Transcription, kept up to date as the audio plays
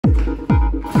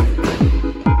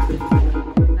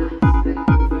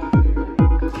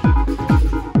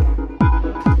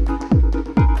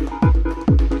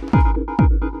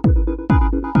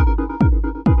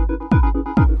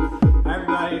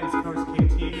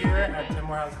at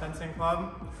Morehouse Fencing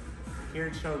Club, here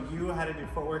to show you how to do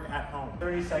footwork at home.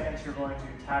 30 seconds, you're going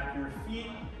to tap your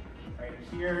feet right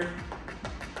here.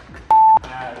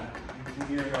 You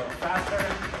can either go faster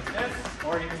like this,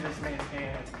 or you can just maintain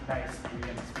a nice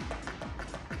medium speed.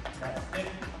 That's it.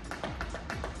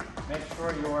 Make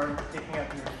sure you're picking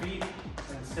up your feet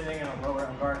and sitting in a lower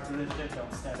guard position.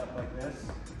 Don't stand up like this.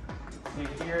 Stay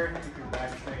here, keep your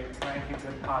back straight, try and keep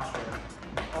good posture.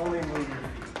 Only move your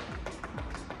feet.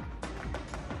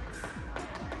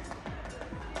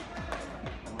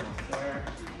 Almost there.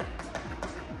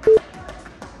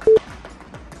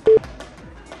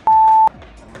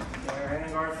 Almost there.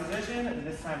 In guard position, and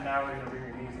this time now we're going to bring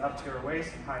your knees up to your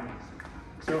waist, high knees.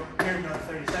 So here, another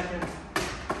 30 seconds.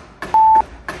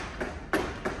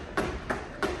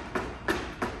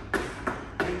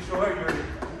 Make sure your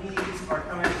knees are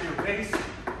coming to your waist.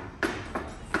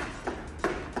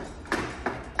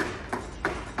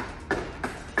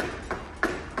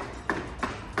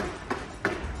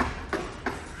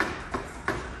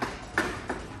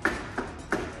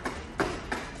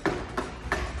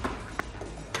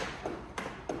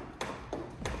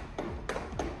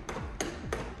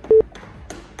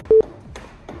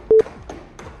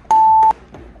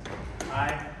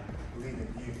 I believe in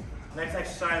you. Next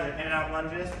exercise are in and out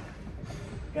lunges.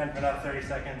 Again, for about 30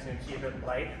 seconds, and keep it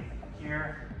light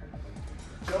here.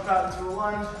 Jump out into a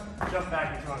lunge, jump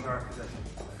back into a guard position.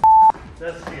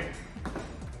 Just here.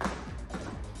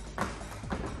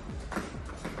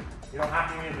 You don't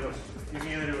have to even do it. You can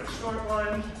either do a short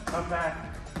lunge, come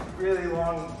back, really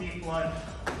long, deep lunge,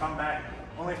 come back,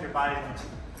 only if your body wants it.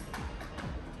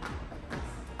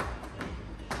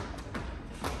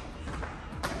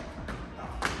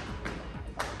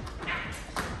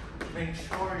 Make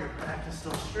sure your back is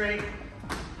still straight.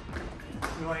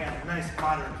 Going at a nice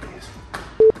moderate pace.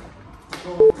 The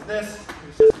goal for this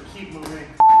is just to keep moving,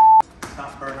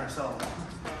 not burn ourselves out.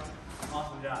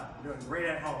 Awesome job. You're doing great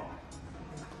at home.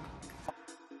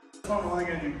 This one we're only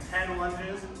going to do 10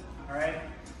 lunges. All right.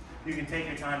 You can take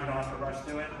your time. You don't have to rush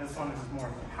through it. This one is more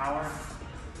of a power.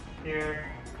 Here.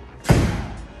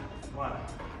 One.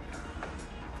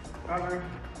 Cover.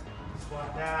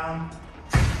 Squat down.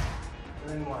 And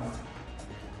then one.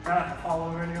 Try not to fall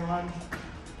over in your lunge.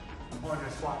 I'm going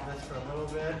to squat this for a little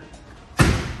bit.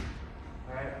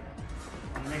 Alright.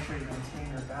 And make sure you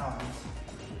maintain your balance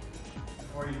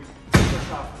before you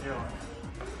push off with your lunge.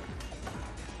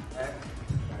 Alright.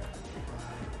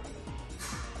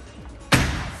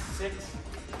 6,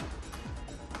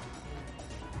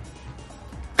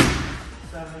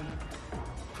 7,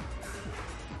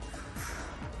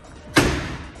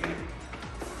 8,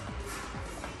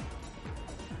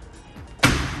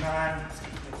 9,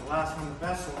 the last one, the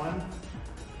best one.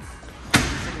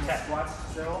 Sitting squats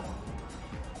still.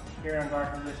 Here in guard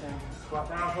position, squat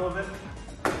down a little bit,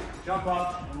 jump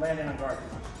up and land in a guard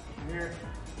position. Here,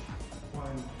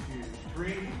 1, 2,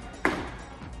 3,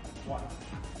 1,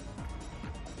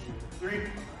 2, 3,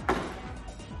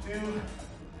 2,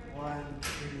 1,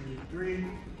 2, 3,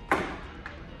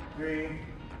 3,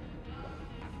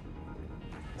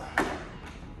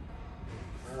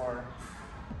 4,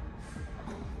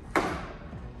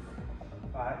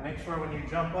 5. Make sure when you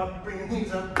jump up, bring your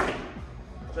knees up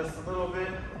just a little bit.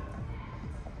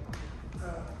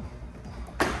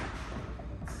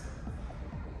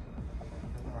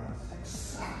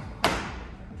 6,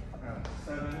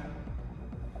 7,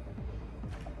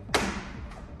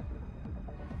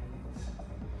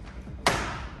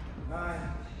 9.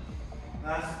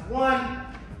 Last one.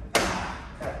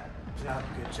 Okay.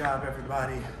 Good job,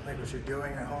 everybody. Like what you're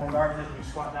doing at home. Guard position, you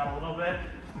squat down a little bit.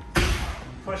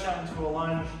 Push out into a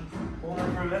lunge, hold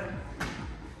her through it,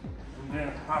 and then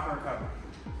a proper recovery.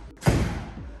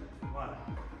 1.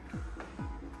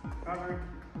 Recover,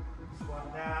 squat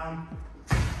down,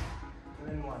 and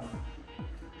then 1.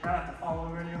 Try not to fall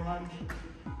over in your lunge.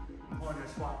 I'm going to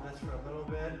squat this for a little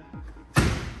bit.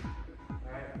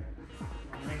 Alright?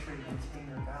 And make sure you maintain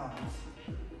your balance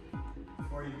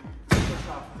before you push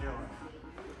off with your lunge.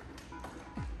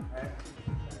 Alright?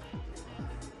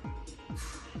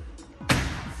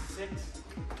 6,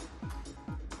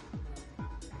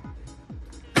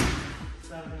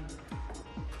 7,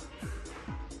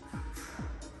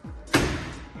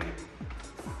 8,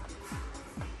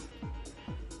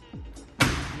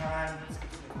 9,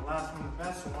 the last one, the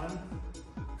best one,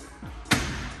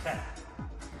 10.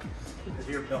 Because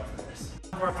you're built for this.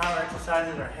 More power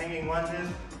exercises are hanging lunges.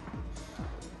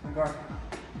 Guard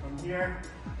from here,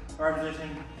 guard position,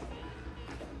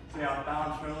 stay off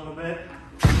balance for a little bit.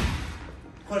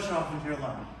 Push off into your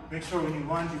lunge. Make sure when you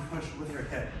lunge, you push with your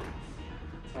hip.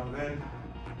 So good.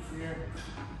 Here.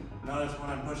 Notice when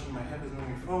I'm pushing, my hip is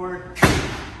moving forward.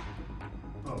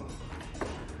 Boom.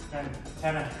 And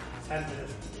 10 reps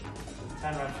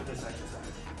for this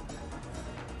exercise.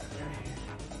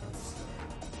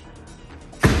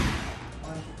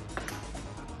 One.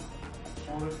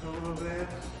 Hold it for a little bit.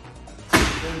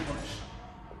 Then push.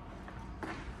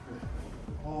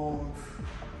 Hold.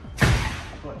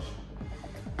 Push.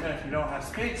 And if you don't have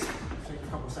space, take a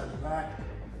couple steps back.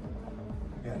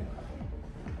 Again.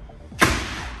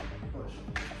 Push.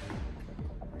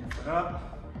 Bring your foot up.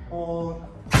 Hold.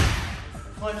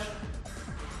 Push.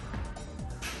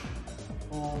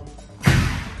 Hold.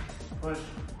 Push.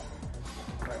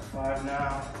 All right, 5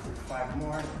 now. 5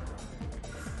 more.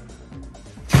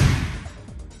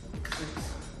 6.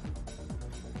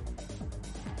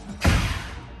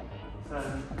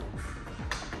 7.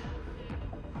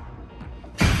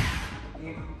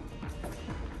 8.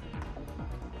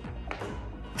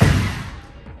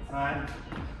 9.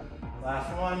 Last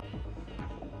one.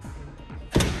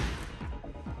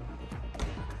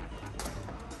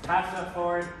 Half step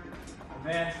forward,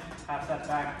 advance, half step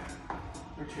back,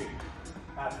 retreat.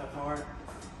 Half step forward,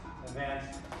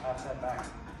 advance, half step back,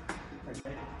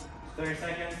 retreat. 30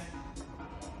 seconds.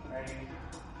 Ready,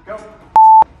 go. 2,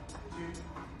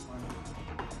 1. 1,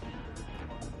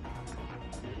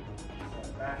 2,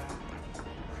 step back,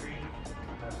 retreat,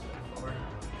 half step forward,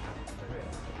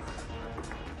 advance.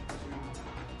 2, 1.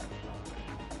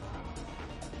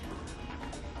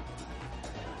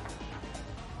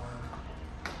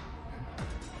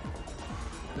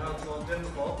 I know it's a little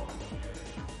difficult.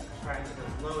 Try to get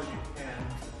as low as you can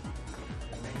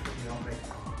and make sure you don't make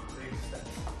big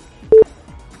steps.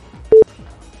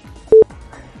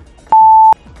 Okay.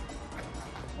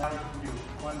 Now you can do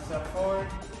 1 step forward,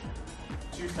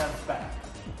 2 steps back.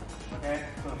 Okay,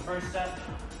 so the first step,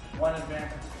 1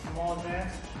 advance, small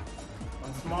advance,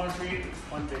 1 small retreat,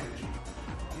 1 big retreat.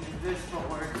 Use this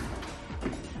footwork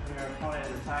when your opponent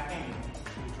is attacking,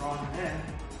 you draw them in.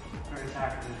 First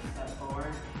attack is step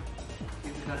forward,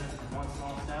 keep the distance to 1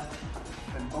 small step,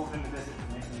 then open the distance and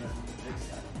make the distance a big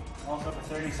step. Also for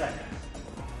 30 seconds.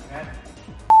 Okay?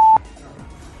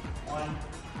 1,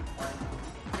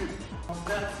 2. Small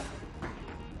steps.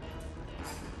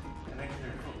 And make sure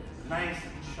your foot is nice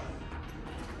and sharp.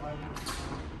 1,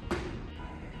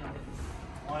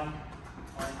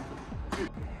 2.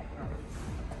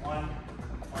 1,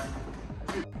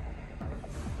 2.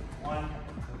 1,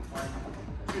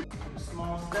 2.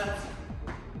 Small steps.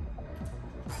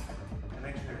 And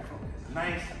make sure your foot is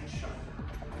nice and sharp.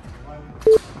 1, 2.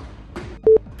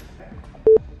 Okay.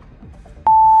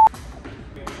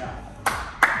 Good job.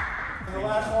 For the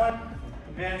last one,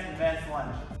 advance, advance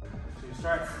lunge. So you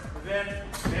start advance,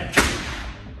 advance.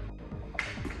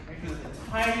 Make sure there's a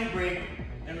tiny break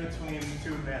in between the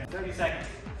 2 advances. 30 seconds.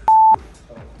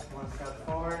 So 1 step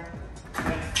forward,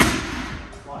 advance,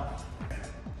 lunge.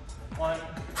 1,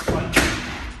 1.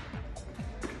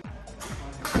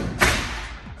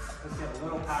 Let's get a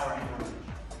little power in your lunge.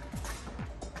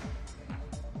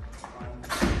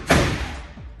 1.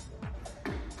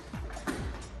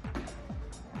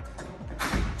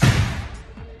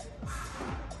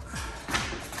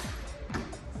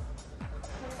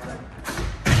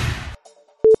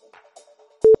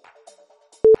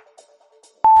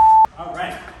 All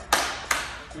right.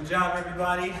 Good job,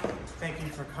 everybody. Thank you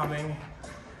for coming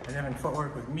and having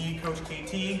footwork with me, Coach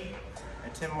KT,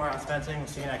 and Tim Morehouse Fencing. We'll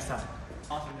see you next time.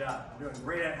 Awesome job. You're doing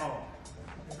great at home.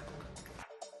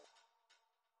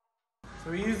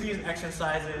 So we use these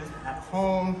exercises at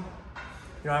home.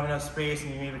 You don't have enough space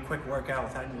and you need a quick workout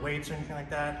without any weights or anything like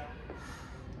that.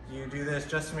 You do this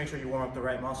just to make sure you warm up the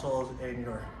right muscles in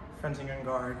your fencing and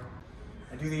guard.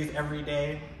 I do these every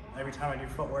day, every time I do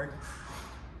footwork.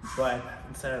 But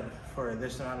instead of for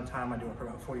this amount of time, I do it for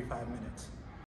about 45 minutes.